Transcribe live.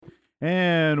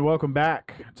And welcome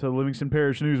back to the Livingston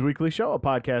Parish News Weekly Show, a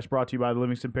podcast brought to you by the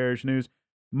Livingston Parish News.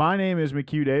 My name is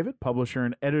McHugh David, publisher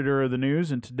and editor of the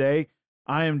news, and today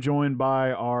I am joined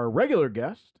by our regular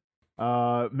guest,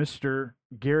 Mr.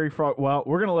 Garry Frog. Well,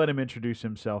 we're going to let him introduce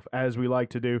himself, as we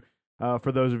like to do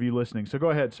for those of you listening. So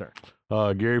go ahead, sir.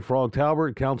 Garry Frog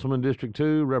Talbert, Councilman District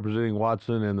 2, representing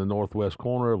Watson in the northwest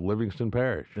corner of Livingston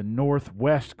Parish. The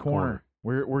northwest corner.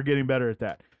 We're getting better at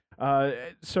that.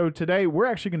 So today we're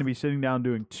actually going to be sitting down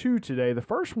doing two today. The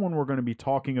first one we're going to be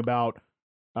talking about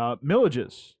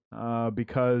millages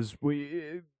because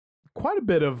quite a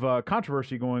bit of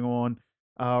controversy going on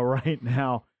right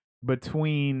now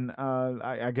between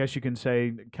I guess you can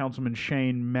say Councilman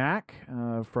Shane Mack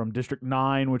from District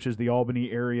 9, which is the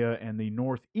Albany area, and the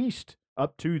northeast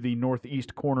up to the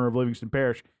northeast corner of Livingston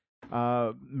Parish.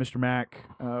 Mr. Mack,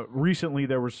 recently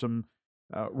there was some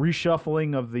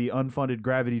reshuffling of the unfunded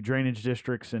gravity drainage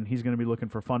districts, and he's going to be looking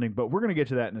for funding, but we're going to get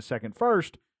to that in a second.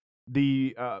 First,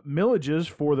 the millages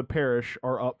for the parish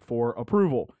are up for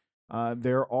approval.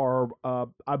 There are,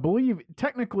 I believe,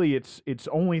 technically it's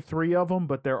only 3 of them,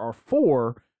 but there are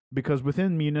 4 because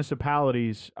within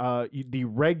municipalities, the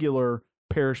regular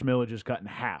parish millage is cut in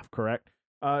half, correct?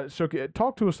 So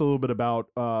talk to us a little bit about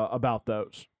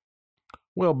those.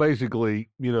 Well, basically,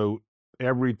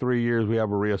 every 3 years we have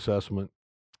a reassessment.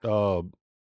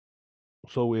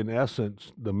 So in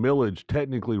essence, the millage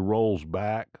technically rolls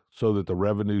back so that the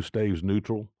revenue stays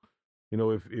neutral.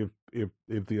 If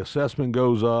the assessment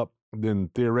goes up,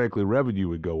 then theoretically revenue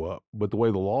would go up. But the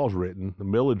way the law is written, the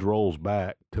millage rolls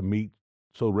back to meet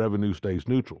so revenue stays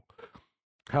neutral.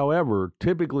 However,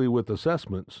 typically with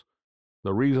assessments,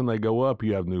 the reason they go up,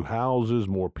 you have new houses,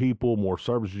 more people, more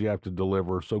services you have to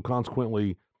deliver. So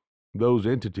consequently, those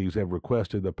entities have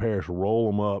requested the parish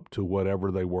roll them up to whatever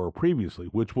they were previously,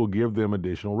 which will give them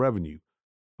additional revenue.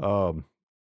 If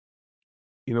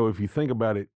you think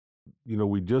about it,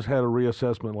 we just had a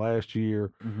reassessment last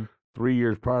year. Mm-hmm. 3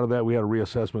 years prior to that, we had a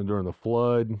reassessment during the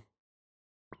flood.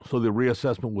 So the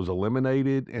reassessment was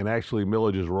eliminated, and actually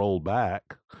millages rolled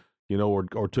back,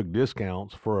 or took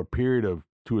discounts for a period of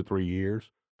 2 or 3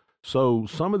 years. So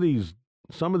some of these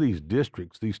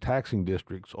districts, these taxing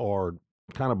districts, are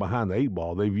kind of behind the 8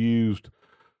 ball. They've used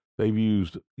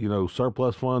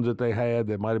surplus funds that they had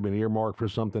that might have been earmarked for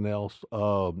something else.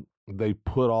 They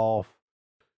put off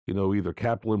either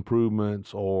capital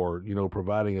improvements or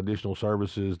providing additional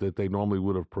services that they normally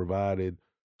would have provided.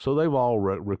 So they've all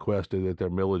requested that their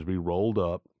millage be rolled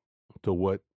up to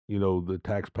what the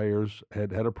taxpayers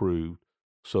had approved,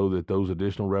 so that those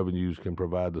additional revenues can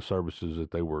provide the services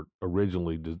that they were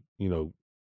originally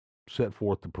set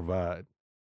forth to provide.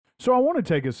 So I want to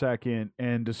take a second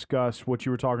and discuss what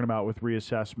you were talking about with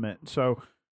reassessment. So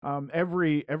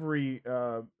every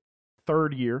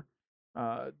third year,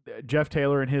 Jeff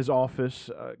Taylor and his office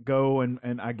go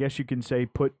and I guess you can say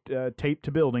put tape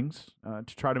to buildings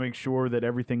to try to make sure that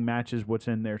everything matches what's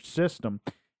in their system.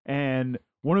 And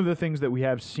one of the things that we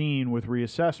have seen with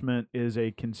reassessment is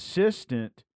a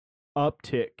consistent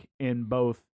uptick in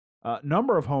both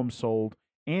number of homes sold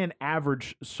and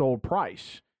average sold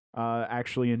price.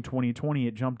 Actually, in 2020,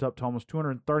 it jumped up to almost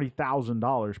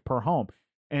 $230,000 per home.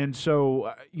 And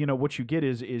so, what you get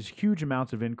is huge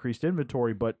amounts of increased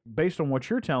inventory. But based on what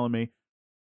you're telling me,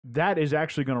 that is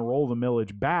actually going to roll the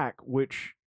millage back,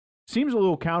 which seems a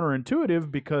little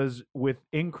counterintuitive because with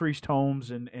increased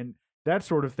homes and that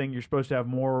sort of thing, you're supposed to have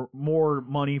more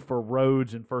money for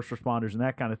roads and first responders and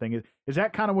that kind of thing. Is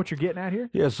that kind of what you're getting at here?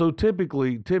 Yeah. So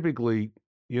typically, the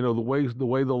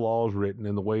way the law is written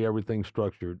and the way everything's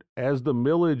structured, as the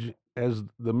millage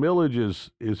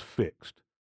is fixed.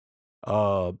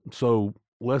 So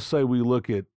let's say we look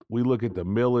at the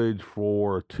millage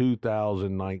for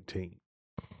 2019.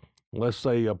 Let's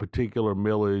say a particular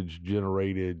millage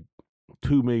generated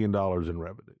 $2 million in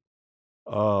revenue.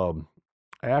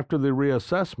 After the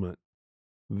reassessment,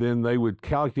 then they would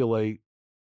calculate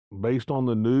based on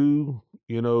the new,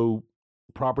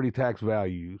 property tax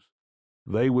values.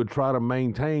 They would try to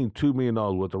maintain $2 million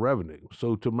worth of revenue.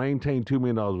 So to maintain $2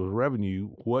 million worth of revenue,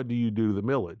 what do you do to the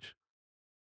millage?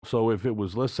 So if it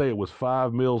was, let's say it was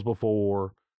 5 mills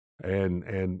before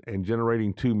and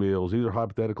generating 2 mills, these are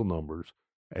hypothetical numbers,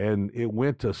 and it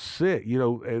went to 6,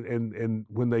 and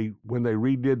when they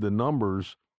redid the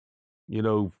numbers,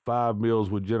 5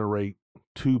 mills would generate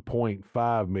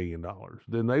 $2.5 million.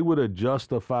 Then they would adjust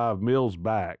the 5 mills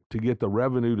back to get the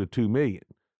revenue to $2 million.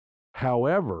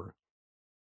 However,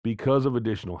 because of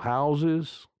additional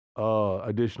houses,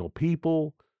 additional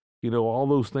people, all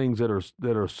those things that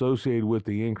are associated with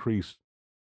the increased,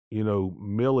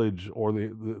 millage or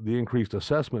the increased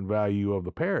assessment value of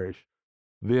the parish,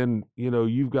 then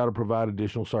you've got to provide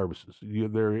additional services.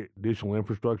 There are additional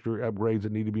infrastructure upgrades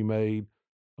that need to be made.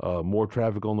 More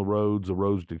traffic on the roads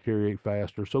deteriorate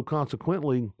faster. So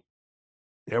consequently,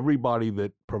 everybody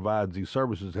that provides these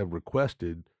services have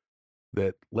requested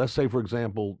that, let's say, for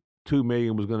example, 2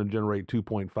 million was going to generate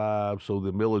 2.5, so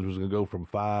the millage was going to go from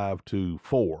 5 to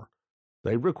 4.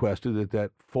 They requested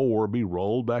that 4 be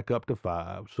rolled back up to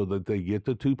 5 so that they get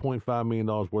the $2.5 million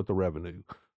worth of revenue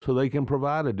so they can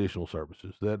provide additional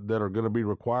services that are going to be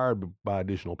required by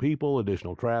additional people,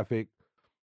 additional traffic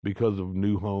because of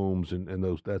new homes and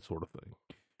that sort of thing.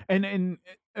 And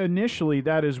initially,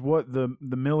 that is what the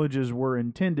millages were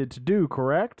intended to do,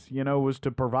 correct? Was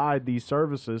to provide these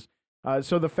services.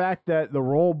 So the fact that the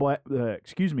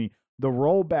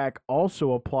rollback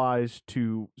also applies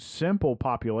to simple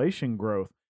population growth,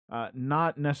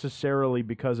 not necessarily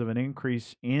because of an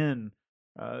increase in,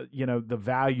 the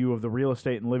value of the real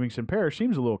estate in Livingston Parish,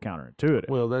 seems a little counterintuitive.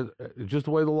 Well, that's just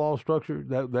the way the law is structured.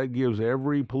 That gives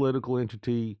every political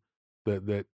entity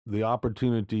that the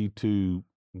opportunity to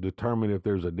determine if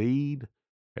there's a need,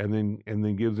 and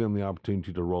then gives them the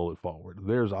opportunity to roll it forward.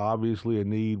 There's obviously a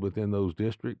need within those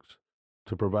districts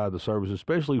to provide the services,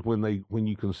 especially when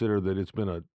you consider that it's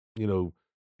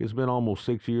been almost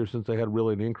 6 years since they had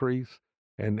really an increase,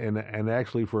 and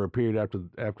actually for a period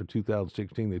after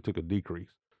 2016 they took a decrease.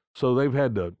 So they've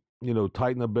had to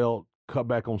tighten the belt, cut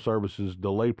back on services,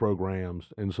 delay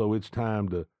programs, and so it's time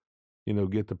to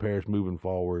get the parish moving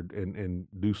forward and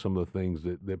do some of the things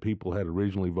that people had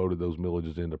originally voted those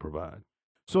millages in to provide.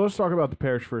 So let's talk about the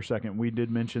parish for a second. We did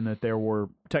mention that there were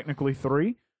technically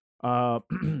 3.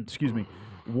 Excuse me,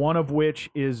 one of which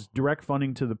is direct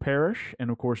funding to the parish, and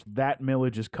of course that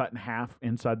millage is cut in half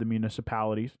inside the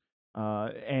municipalities.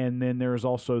 And then there's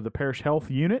also the parish health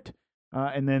unit,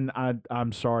 and then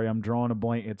I'm sorry, I'm drawing a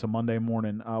blank. It's a Monday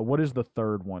morning. What is the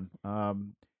third one?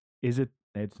 Is it?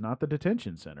 It's not the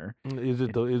detention center. Is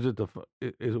it the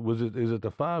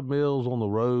 5 mills on the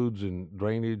roads and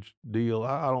drainage deal?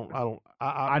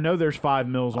 I know there's 5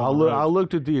 mills on the roads. I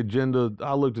looked at the agenda.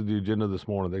 This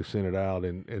morning. They sent it out,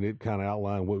 and it kind of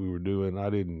outlined what we were doing. I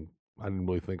didn't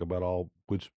really think about all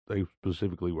which they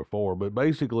specifically were for, but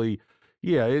basically,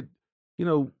 yeah,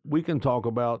 we can talk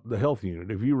about the health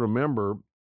unit. If you remember,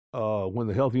 when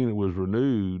the health unit was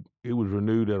renewed, it was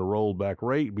renewed at a rollback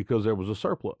rate because there was a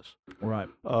surplus. Right.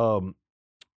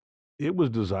 It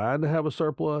was designed to have a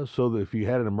surplus so that if you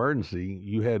had an emergency,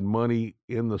 you had money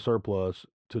in the surplus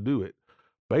to do it.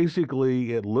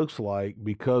 Basically, it looks like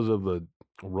because of the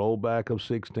rollback of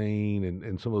 16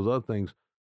 and some of those other things,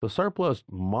 the surplus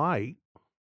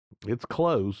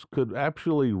could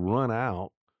actually run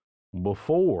out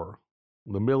before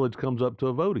the millage comes up to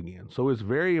a vote again. So it's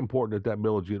very important that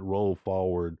millage get rolled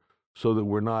forward so that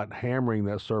we're not hammering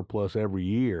that surplus every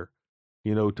year,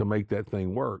 to make that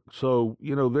thing work. So,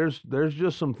 there's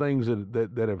just some things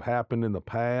that have happened in the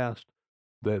past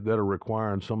that are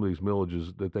requiring some of these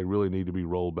millages that they really need to be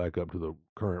rolled back up to the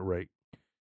current rate.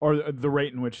 Or the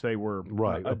rate in which they were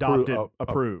adopted,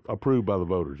 approved. Approved by the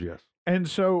voters, yes. And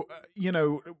so,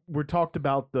 we talked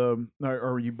about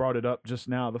or you brought it up just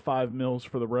now, the 5 mills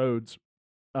for the roads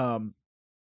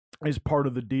is part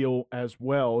of the deal as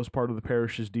well, as part of the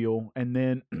parish's deal. And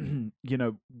then,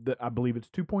 I believe it's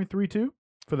 2.32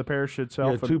 for the parish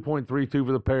itself. Yeah, 2.32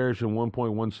 for the parish and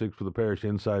 1.16 for the parish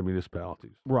inside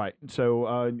municipalities. Right.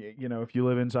 So, if you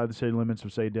live inside the city limits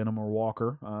of, say, Denham or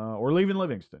Walker, or leaving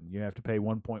Livingston, you have to pay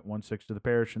 1.16 to the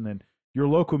parish, and then your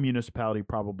local municipality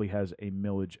probably has a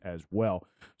millage as well.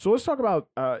 So let's talk about,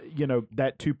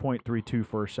 that 2.32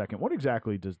 for a second. What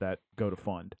exactly does that go to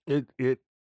fund?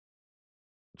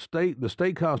 The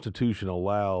state constitution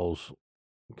allows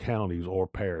counties or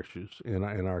parishes, in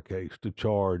our case, to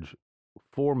charge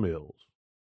 4 mills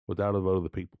without a vote of the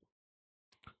people.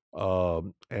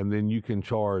 And then you can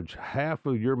charge half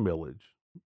of your millage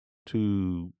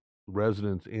to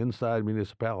residents inside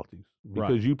municipalities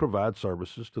because you provide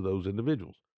services to those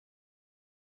individuals.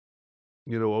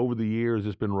 Over the years,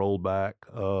 it's been rolled back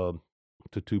to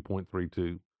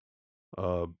 2.32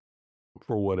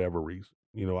 for whatever reason.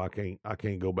 I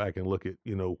can't go back and look at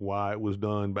why it was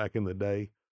done back in the day,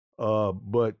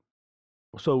 but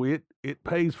so it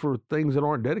pays for things that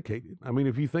aren't dedicated. I mean,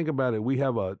 if you think about it, we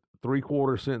have a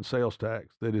 3/4 cent sales tax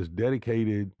that is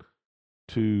dedicated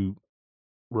to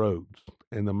roads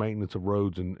and the maintenance of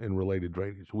roads and related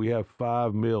drainage. We have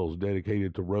 5 mills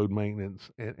dedicated to road maintenance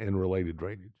and related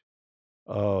drainage.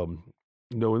 And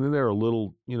then there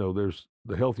are there's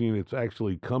the health units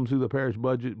actually come through the parish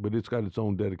budget, but it's got its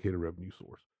own dedicated revenue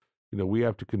source. We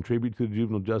have to contribute to the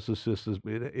juvenile justice system.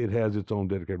 It has its own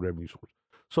dedicated revenue source.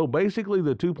 So basically,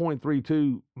 the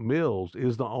 2.32 mills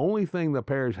is the only thing the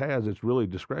parish has that's really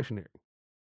discretionary.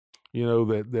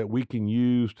 That we can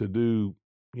use to do,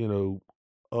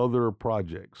 other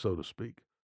projects, so to speak.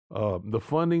 The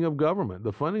funding of government.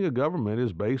 The funding of government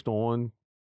is based on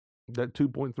that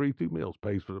 2.32 mills.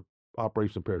 Pays for the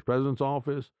operation of the parish president's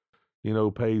office,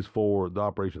 pays for the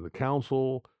operation of the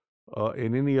council,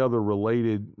 and any other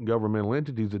related governmental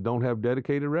entities that don't have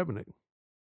dedicated revenue.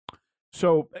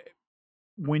 So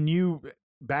when you,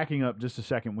 backing up just a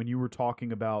second, when you were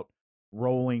talking about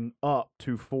rolling up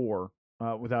to 4,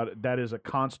 that is a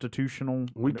constitutional.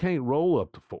 We can't roll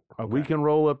up to 4. Okay. We can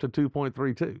roll up to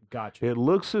 2.32. Gotcha. It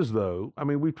looks as though,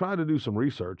 we've tried to do some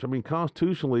research.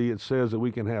 Constitutionally, it says that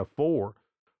we can have 4,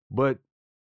 but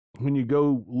when you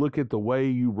go look at the way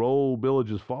you roll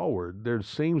villages forward, there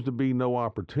seems to be no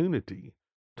opportunity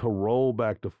to roll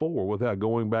back to 4 without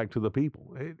going back to the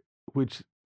people, which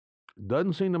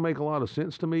doesn't seem to make a lot of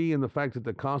sense to me, in the fact that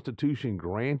the Constitution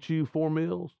grants you 4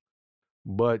 mills,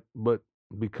 but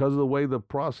because of the way the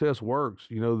process works,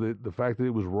 the fact that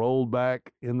it was rolled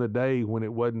back in the day when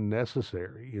it wasn't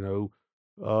necessary,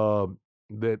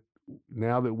 that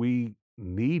now that we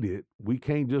need it, we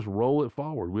can't just roll it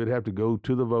forward. We'd have to go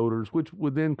to the voters, which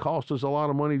would then cost us a lot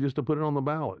of money just to put it on the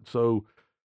ballot. So,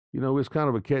 it's kind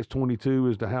of a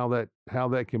catch-22 as to how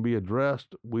that can be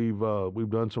addressed. We've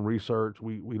done some research.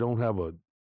 We don't have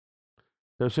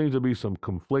there seems to be some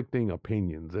conflicting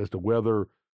opinions as to whether,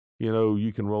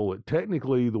 you can roll it.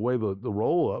 Technically, the way the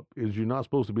roll-up is, you're not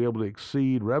supposed to be able to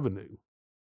exceed revenue.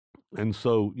 And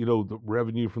so, the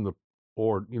revenue from the,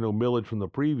 or, millage from the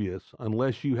previous,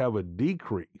 unless you have a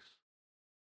decrease.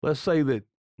 Let's say that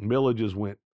millages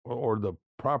went, or the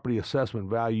property assessment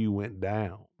value went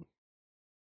down.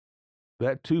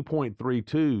 That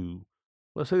 2.32,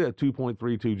 let's say that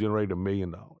 2.32 generated $1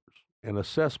 million, and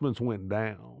assessments went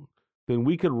down, then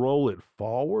we could roll it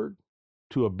forward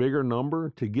to a bigger number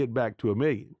to get back to $1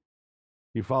 million.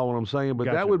 You follow what I'm saying? But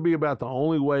Gotcha. That would be about the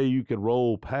only way you could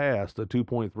roll past the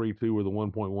 2.32 or the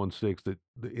 1.16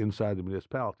 that inside the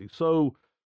municipality. So,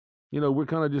 we're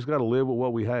kind of just got to live with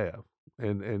what we have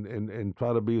and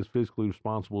try to be as fiscally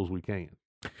responsible as we can.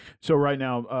 So right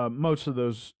now, most of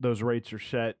those rates are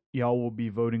set. Y'all will be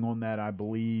voting on that, I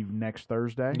believe, next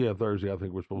Thursday. Yeah, Thursday. I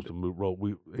think we're supposed to roll.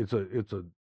 It's a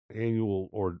annual,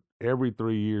 or every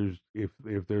 3 years. If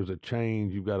there's a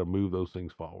change, you've got to move those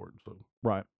things forward. So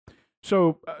right.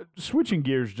 So switching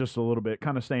gears just a little bit,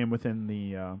 kind of staying within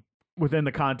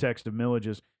the context of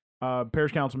millages.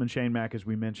 Parish Councilman Shane Mack, as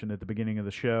we mentioned at the beginning of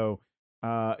the show,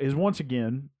 is once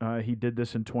again, he did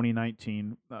this in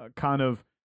 2019, kind of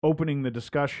opening the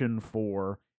discussion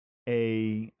for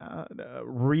a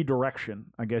redirection,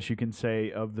 I guess you can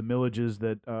say, of the millages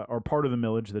that are part of the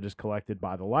millage that is collected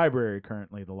by the library.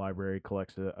 Currently, the library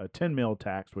collects a 10 mil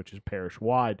tax, which is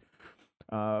parish-wide.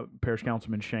 Parish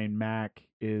Councilman Shane Mack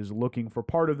is looking for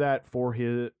part of that for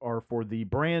the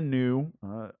brand new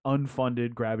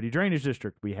unfunded gravity drainage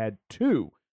district. We had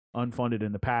 2 unfunded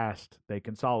in the past. They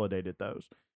consolidated those.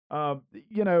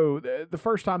 The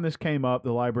first time this came up,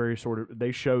 the library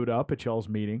they showed up at y'all's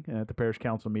meeting, at the parish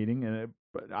council meeting, and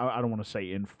I don't want to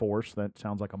say in force. That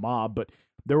sounds like a mob, but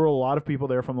there were a lot of people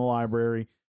there from the library.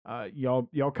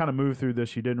 Y'all kind of moved through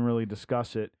this. You didn't really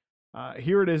discuss it.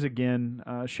 Here it is again,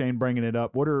 Shane bringing it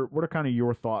up. What are kind of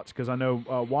your thoughts? Because I know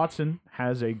Watson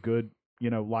has a good,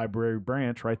 library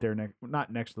branch right there,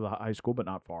 not next to the high school, but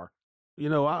not far.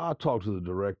 I talked to the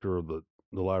director of the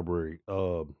library.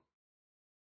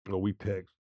 We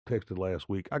texted last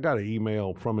week. I got an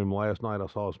email from him last night. I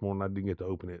saw this morning. I didn't get to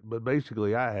open it, but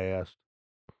basically, I asked,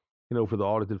 for the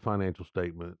audited financial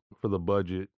statement, for the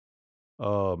budget.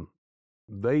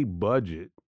 They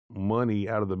budget money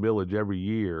out of the millage every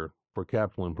year for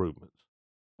capital improvements.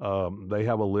 They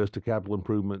have a list of capital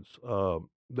improvements.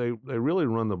 They really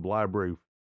run the library,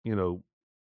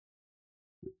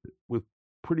 with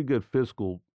pretty good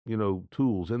fiscal,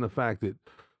 tools, in the fact that,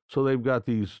 so they've got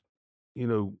these,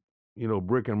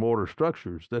 brick and mortar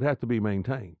structures that have to be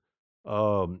maintained.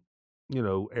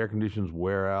 Air conditions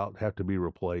wear out, have to be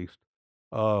replaced.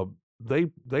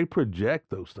 They project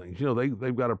those things.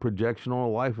 They've got a projection on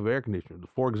a life of air conditioners.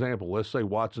 For example, let's say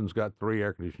Watson's got 3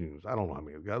 air conditioning units. I don't know how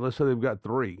many they've got. Let's say they've got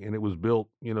 3, and it was built,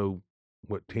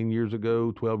 10 years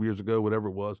ago, 12 years ago, whatever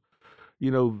it was.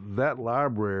 That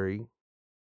library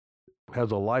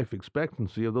has a life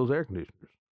expectancy of those air conditioners.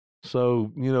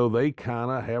 So, they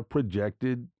kind of have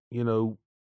projected,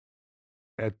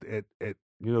 at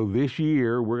this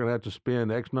year we're going to have to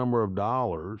spend X number of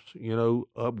dollars,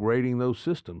 upgrading those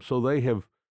systems. So they have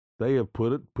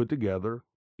put together,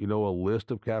 a list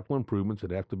of capital improvements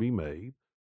that have to be made.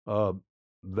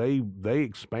 they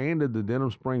expanded the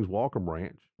Denham Springs Walker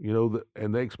branch,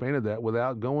 and they expanded that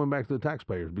without going back to the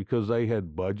taxpayers because they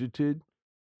had budgeted,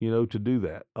 to do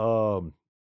that.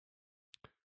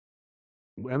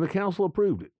 And the council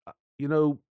approved it.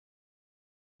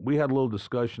 We had a little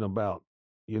discussion about,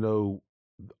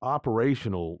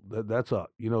 operational.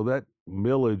 That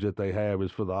millage that they have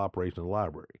is for the operation of the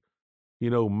library.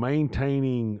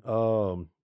 Maintaining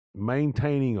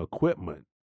equipment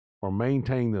or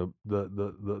maintaining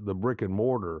the brick and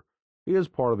mortar is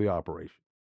part of the operation.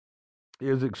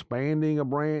 Is expanding a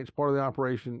branch part of the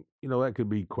operation? That could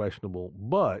be questionable,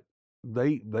 but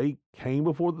they came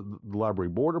before the library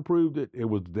board approved it. It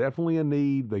was definitely a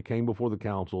need. They came before the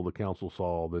council. The council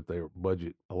saw that their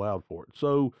budget allowed for it.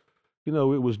 So, it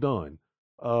was done.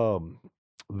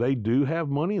 They do have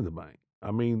money in the bank.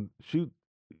 I mean, shoot,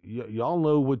 y'all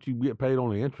know what you get paid on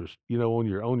the interest, on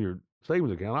your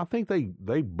savings account. I think they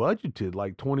budgeted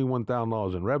like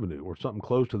 $21,000 in revenue or something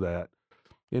close to that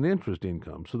in interest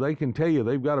income. So they can tell you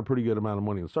they've got a pretty good amount of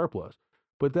money in surplus.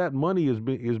 But that money is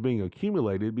being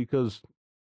accumulated because,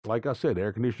 like I said,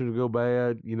 air conditioners go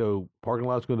bad. Parking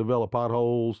lots going to develop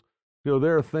potholes.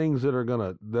 There are things that are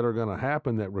gonna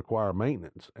happen that require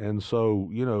maintenance, and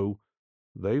so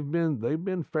they've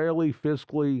been fairly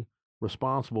fiscally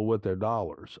responsible with their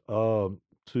dollars. And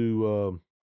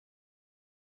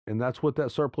that's what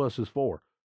that surplus is for.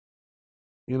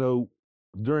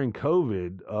 During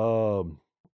COVID,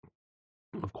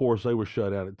 of course, they were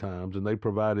shut out at times, and they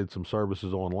provided some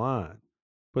services online.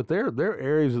 But there are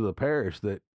areas of the parish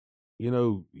that,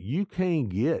 you can't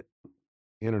get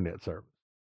internet service,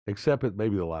 except at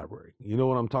maybe the library. You know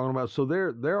what I'm talking about? So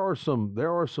there are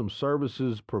some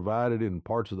services provided in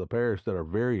parts of the parish that are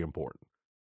very important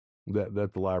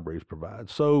that the libraries provide.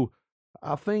 So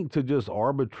I think to just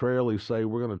arbitrarily say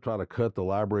we're going to try to cut the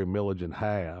library millage in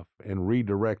half and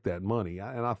redirect that money,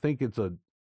 and I think it's a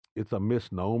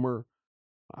misnomer.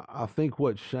 I think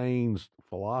what Shane's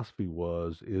philosophy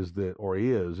is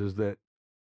that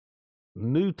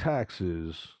new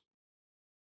taxes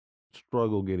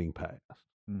struggle getting passed.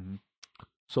 Mm-hmm.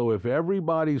 So if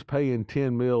everybody's paying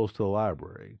 10 mills to the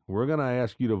library, we're going to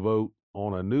ask you to vote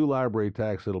on a new library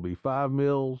tax that'll be 5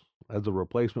 mills as a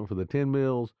replacement for the 10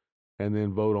 mills, and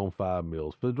then vote on 5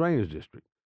 mills for the drainage district.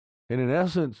 And in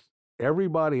essence,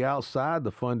 everybody outside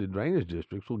the funded drainage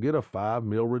districts will get a 5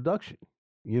 mil reduction,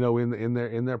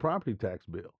 in their property tax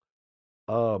bill.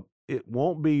 It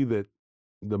won't be that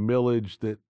the millage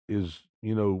that is,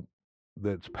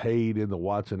 that's paid in the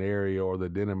Watson area or the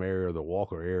Denham area or the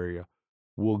Walker area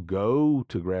will go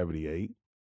to Gravity 8.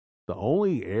 The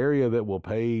only area that will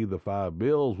pay the 5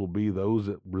 bills will be those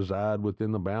that reside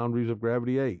within the boundaries of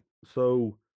Gravity 8.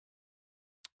 So,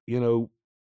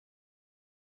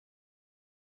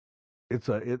 it's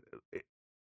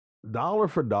dollar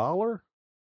for dollar,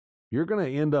 you're going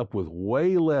to end up with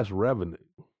way less revenue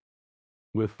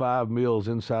with 5 mills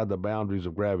inside the boundaries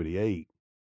of Gravity 8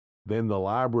 than the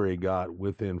library got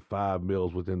within 5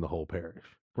 mills within the whole parish.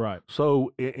 Right.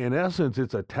 So in essence,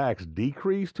 it's a tax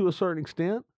decrease to a certain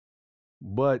extent,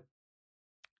 but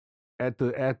at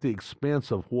the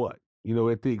expense of what?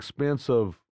 At the expense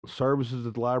of services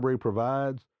that the library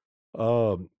provides.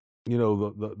 The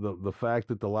fact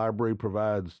that the library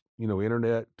provides,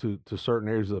 internet to certain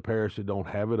areas of the parish that don't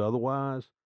have it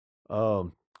otherwise.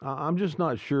 I'm just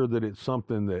not sure that it's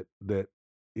something that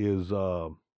is a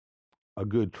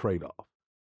good trade-off.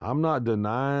 I'm not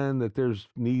denying that there's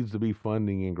needs to be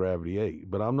funding in Gravity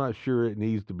 8, but I'm not sure it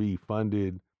needs to be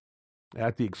funded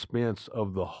at the expense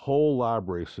of the whole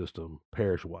library system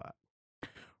parish-wide.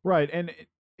 Right, and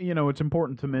it's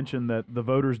important to mention that the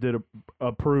voters did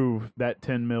approve that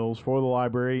 10 mills for the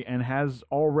library and has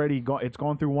already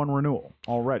gone through one renewal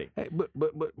already. Hey,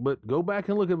 but go back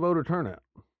and look at voter turnout.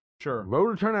 Sure.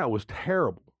 Voter turnout was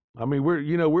terrible. I mean,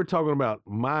 we're talking about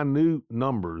minute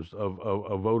numbers of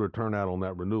voter turnout on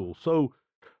that renewal. So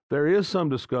there is some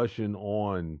discussion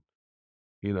on,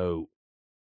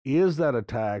 is that a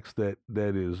tax that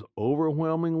is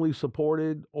overwhelmingly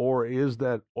supported, or is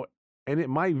that, and it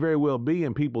might very well be,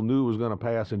 and people knew it was going to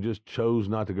pass and just chose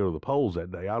not to go to the polls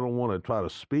that day. I don't want to try to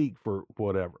speak for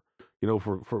whatever,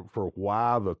 for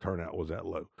why the turnout was that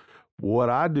low. What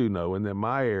I do know, and in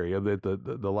my area, that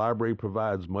the library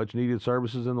provides much needed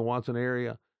services in the Watson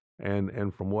area,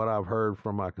 and from what I've heard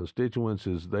from my constituents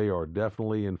is they are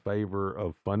definitely in favor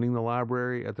of funding the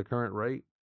library at the current rate.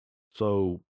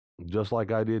 So just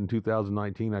like I did in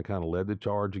 2019, I kind of led the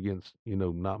charge against,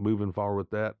 not moving forward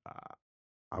with that.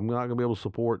 I'm not going to be able to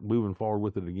support moving forward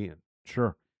with it again.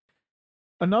 Sure.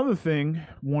 Another thing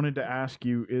wanted to ask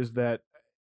you is that,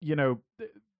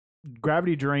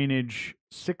 gravity drainage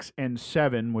 6 and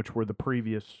 7, which were the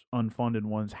previous unfunded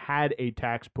ones, had a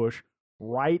tax push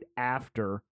right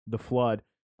after the flood.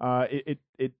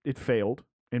 It failed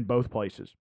in both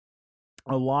places.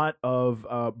 A lot of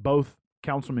both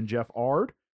Councilman Jeff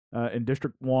Ard in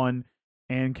District 1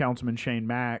 and Councilman Shane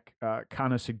Mack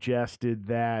kind of suggested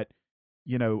that,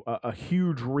 a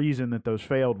huge reason that those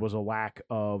failed was a lack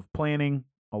of planning,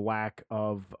 a lack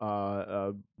of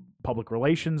public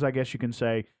relations, I guess you can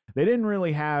say. They didn't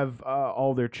really have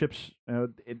all their chips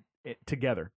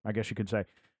together, I guess you could say.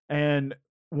 And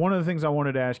one of the things I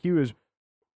wanted to ask you is,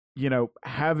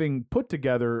 having put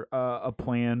together a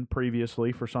plan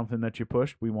previously for something that you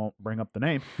pushed, we won't bring up the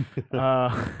name,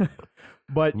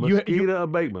 but mosquito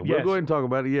abatement. Yes. We'll go ahead and talk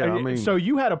about it. Yeah, I mean, so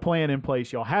you had a plan in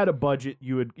place. Y'all had a budget.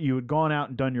 You had gone out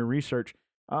and done your research.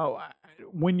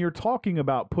 When you're talking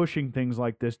about pushing things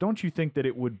like this, don't you think that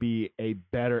it would be a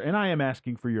better, and I am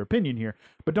asking for your opinion here,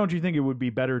 but don't you think it would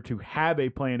be better to have a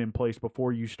plan in place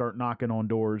before you start knocking on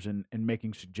doors and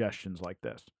making suggestions like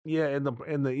this? yeah, and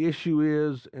the issue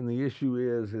is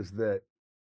that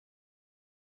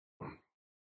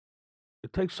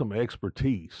it takes some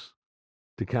expertise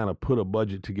to kind of put a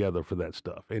budget together for that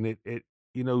stuff, and it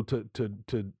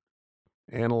to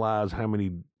analyze how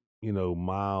many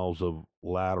miles of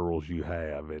laterals you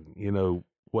have, and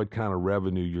what kind of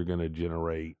revenue you're going to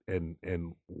generate, and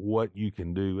what you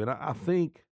can do. And I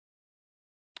think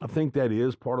that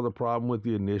is part of the problem with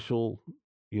the initial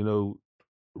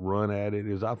run at it.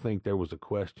 Is I think there was a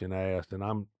question asked, and I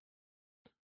don't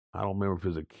remember if it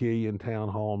was a Killian town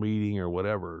hall meeting or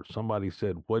whatever. Somebody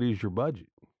said, "What is your budget?"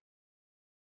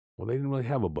 Well, they didn't really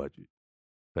have a budget.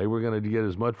 They were going to get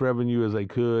as much revenue as they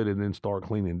could and then start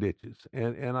cleaning ditches.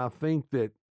 And I think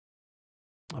that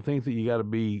you got to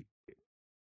be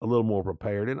a little more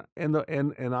prepared. And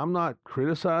I'm not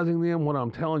criticizing them. What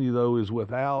I'm telling you though is,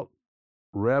 without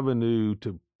revenue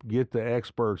to get the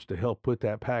experts to help put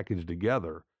that package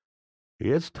together,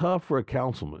 it's tough for a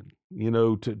councilman,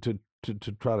 to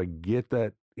try to get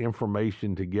that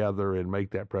information together and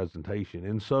make that presentation.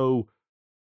 And so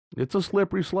it's a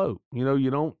slippery slope. We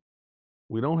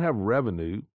don't have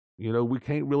revenue. We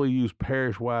can't really use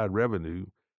parish-wide revenue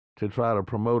to try to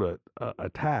promote a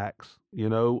tax,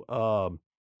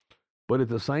 but at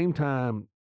the same time,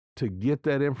 to get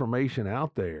that information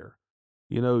out there,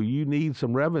 you need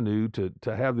some revenue to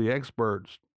have the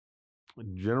experts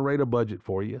generate a budget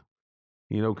for you,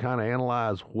 kind of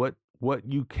analyze what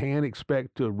you can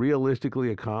expect to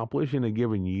realistically accomplish in a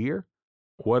given year,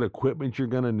 what equipment you're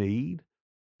going to need.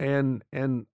 And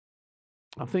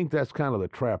I think that's kind of the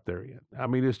trap they're in. I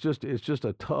mean, it's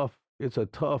a tough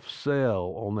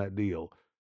sell on that deal.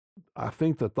 I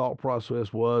think the thought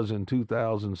process was in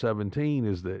 2017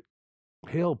 is that,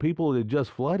 hell, people had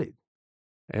just flooded.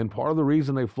 And part of the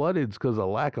reason they flooded is because of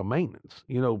lack of maintenance.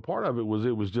 Part of it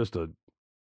was just an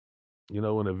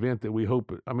event that we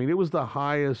hope, it was the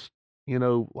highest,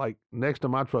 like next to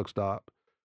my truck stop.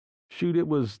 Shoot,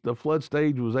 the flood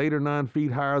stage was 8 or 9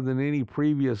 feet higher than any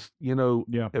previous,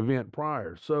 event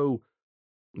prior. So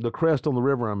the crest on the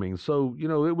river, So,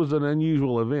 it was an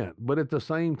unusual event. But at the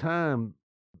same time,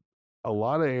 a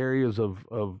lot of areas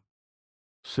of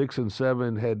 6 and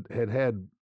 7 had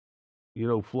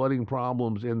flooding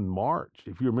problems in March.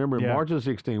 If you remember, in March of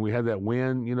 16, we had that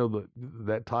wind,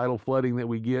 that tidal flooding that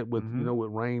we get with,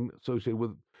 with rain associated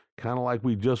with, kind of like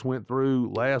we just went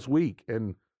through last week.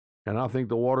 And I think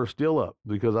the water's still up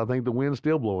because I think the wind's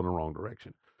still blowing the wrong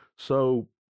direction. So,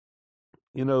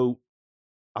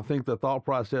 I think the thought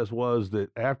process was that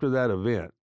after that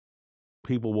event,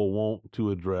 people will want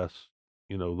to address,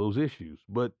 those issues.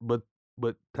 But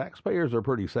taxpayers are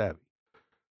pretty savvy.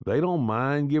 They don't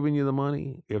mind giving you the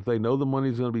money if they know the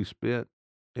money's going to be spent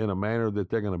in a manner that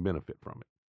they're going to benefit from it.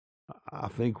 I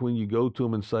think when you go to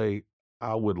them and say,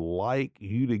 "I would like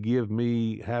you to give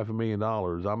me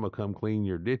 $500,000. I'm going to come clean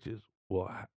your ditches." Well,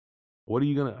 how are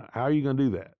you going to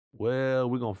do that? Well,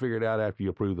 we're going to figure it out after you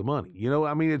approve the money.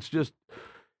 It's just,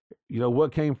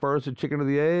 what came first, the chicken or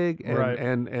the egg? And, right.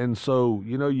 And so,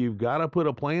 you've got to put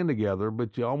a plan together,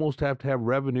 but you almost have to have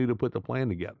revenue to put the plan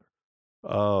together.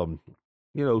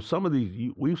 Some of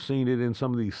these, we've seen it in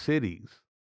some of these cities,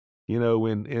 in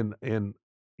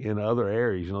other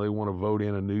areas, they want to vote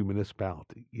in a new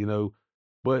municipality,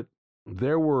 but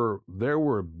there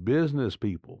were business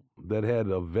people that had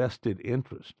a vested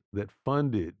interest that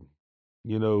funded,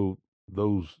 those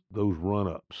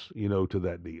run-ups, to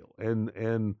that deal.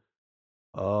 And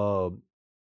I'm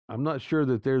not sure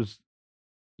that there's,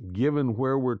 given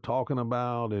where we're talking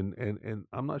about, and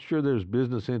I'm not sure there's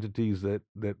business entities that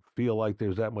feel like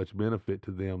there's that much benefit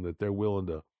to them that they're willing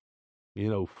to,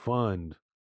 fund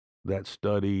that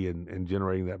study and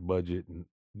generating that budget and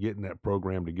getting that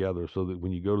program together so that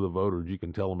when you go to the voters, you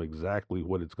can tell them exactly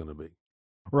what it's going to be.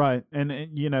 Right.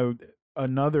 And, you know,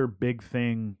 another big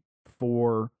thing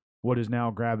for what is now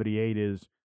Gravity 8 is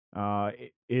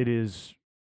it is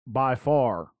by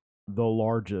far the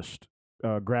largest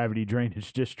gravity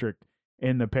drainage district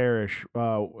in the parish,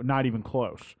 not even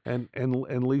close. And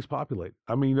least populated.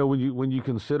 I mean, when you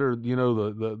consider,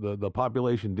 the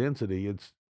population density,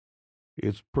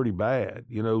 it's pretty bad.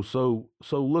 So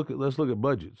let's look at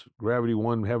budgets. Gravity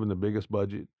 1 having the biggest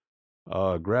budget.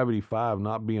 Gravity 5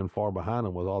 not being far behind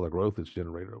them with all the growth that's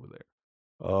generated over there.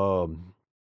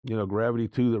 Gravity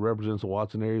 2 that represents the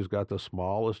Watson area has got the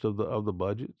smallest of the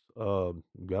budgets.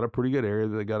 Got a pretty good area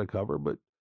that they got to cover, but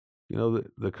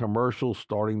the commercial's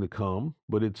starting to come,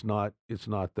 but it's not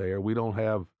there. We don't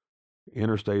have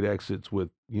interstate exits with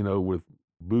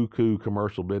buku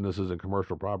commercial businesses and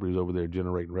commercial properties over there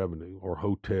generating revenue, or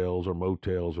hotels or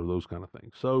motels or those kind of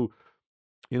things. So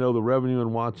the revenue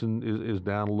in Watson is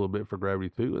down a little bit for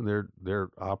Gravity 2, and they're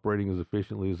operating as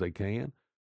efficiently as they can.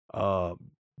 The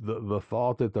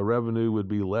thought that the revenue would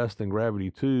be less than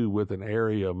Gravity 2 with an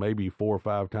area maybe 4 or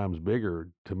 5 times bigger,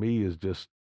 to me, is just,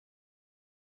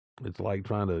 it's like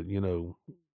trying to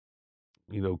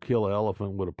kill an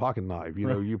elephant with a pocket knife.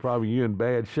 Right. You're in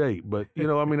bad shape. But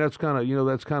I mean, that's kind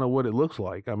of what it looks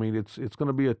like. I mean, it's going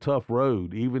to be a tough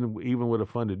road, even with a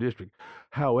funded district.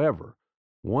 However,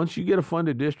 once you get a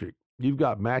funded district, you've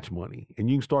got match money, and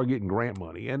you can start getting grant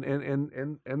money. And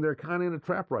they're kind of in a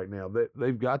trap right now.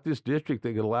 They've got this district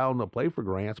that could allow them to play for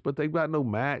grants, but they've got no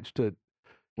match to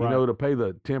to pay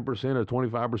the 10% or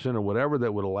 25% or whatever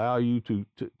that would allow you to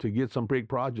get some big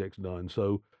projects done.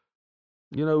 So,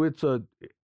 it's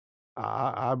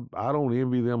I don't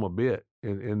envy them a bit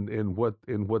in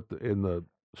the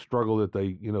struggle that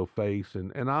they face,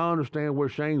 and I understand where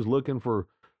Shane's looking for.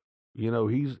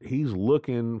 He's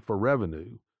looking for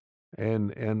revenue,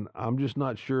 and I'm just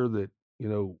not sure that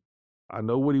I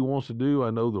know what he wants to do.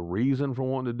 I know the reason for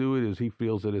wanting to do it is he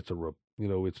feels that it's won't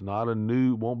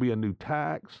be a new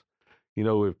tax.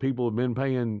 If people have been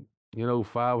paying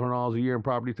 $500 a year in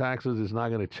property taxes, it's not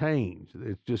going to change.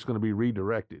 It's just going to be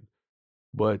redirected.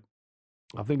 But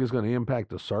I think it's going to impact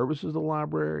the services of the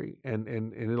library, and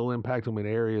it'll impact them in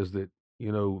areas that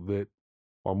that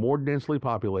are more densely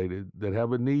populated, that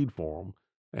have a need for them,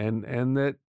 and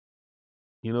that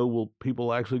will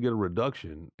people actually get a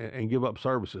reduction and give up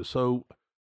services. So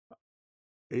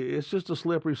it's just a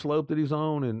slippery slope that he's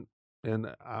on, and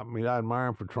I mean, I admire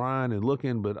him for trying and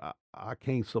looking, but I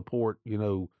can't support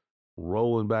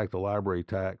rolling back the library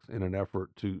tax in an effort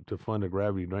to fund a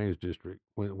gravity drainage district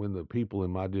when the people in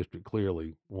my district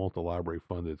clearly want the library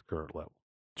funded at the current level.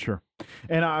 Sure.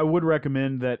 And I would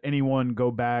recommend that anyone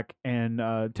go back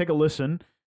and take a listen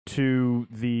to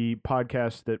the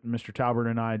podcast that Mr. Talbert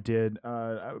and I did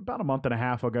about a month and a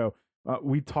half ago.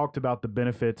 We talked about the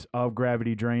benefits of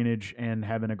gravity drainage and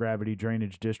having a gravity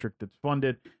drainage district that's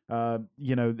funded.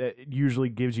 That usually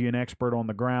gives you an expert on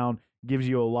the ground, gives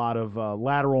you a lot of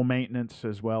lateral maintenance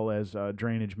as well as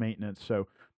drainage maintenance. So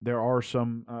there are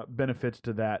some benefits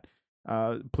to that.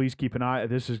 Please keep an eye.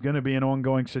 This is going to be an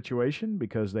ongoing situation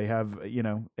because they have,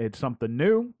 it's something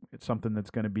new. It's something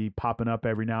that's going to be popping up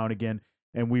every now and again,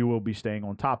 and we will be staying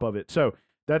on top of it. So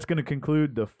that's going to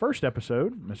conclude the first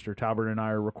episode. Mr. Talbert and I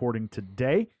are recording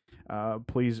today.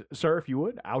 Please, sir, if you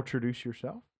would, introduce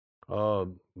yourself.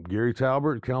 Garry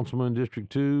Talbert, Councilman,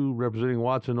 District 2, representing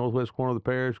Watson, northwest corner of the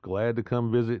parish. Glad to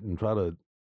come visit and try to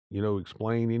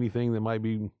explain anything that might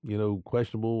be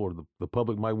questionable or the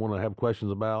public might want to have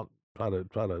questions about. Try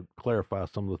to clarify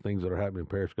some of the things that are happening in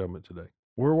parish government today.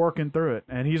 We're working through it.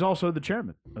 And he's also the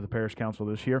chairman of the Parish Council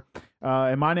this year.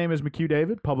 And my name is McHugh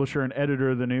David, publisher and editor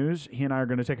of the news. He and I are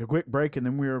going to take a quick break, and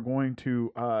then we are going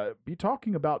to be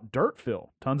talking about dirt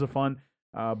fill. Tons of fun,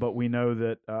 but we know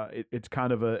that it's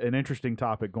kind of an interesting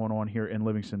topic going on here in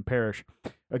Livingston Parish.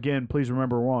 Again, please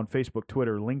remember we're on Facebook,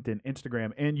 Twitter, LinkedIn,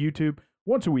 Instagram, and YouTube.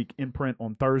 Once a week in print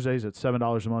on Thursdays at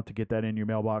 $7 a month to get that in your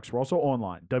mailbox. We're also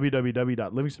online,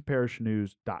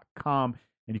 www.livingstonparishnews.com.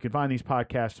 And you can find these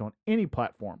podcasts on any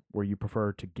platform where you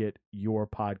prefer to get your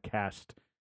podcast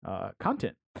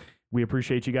content. We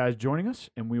appreciate you guys joining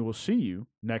us, and we will see you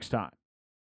next time.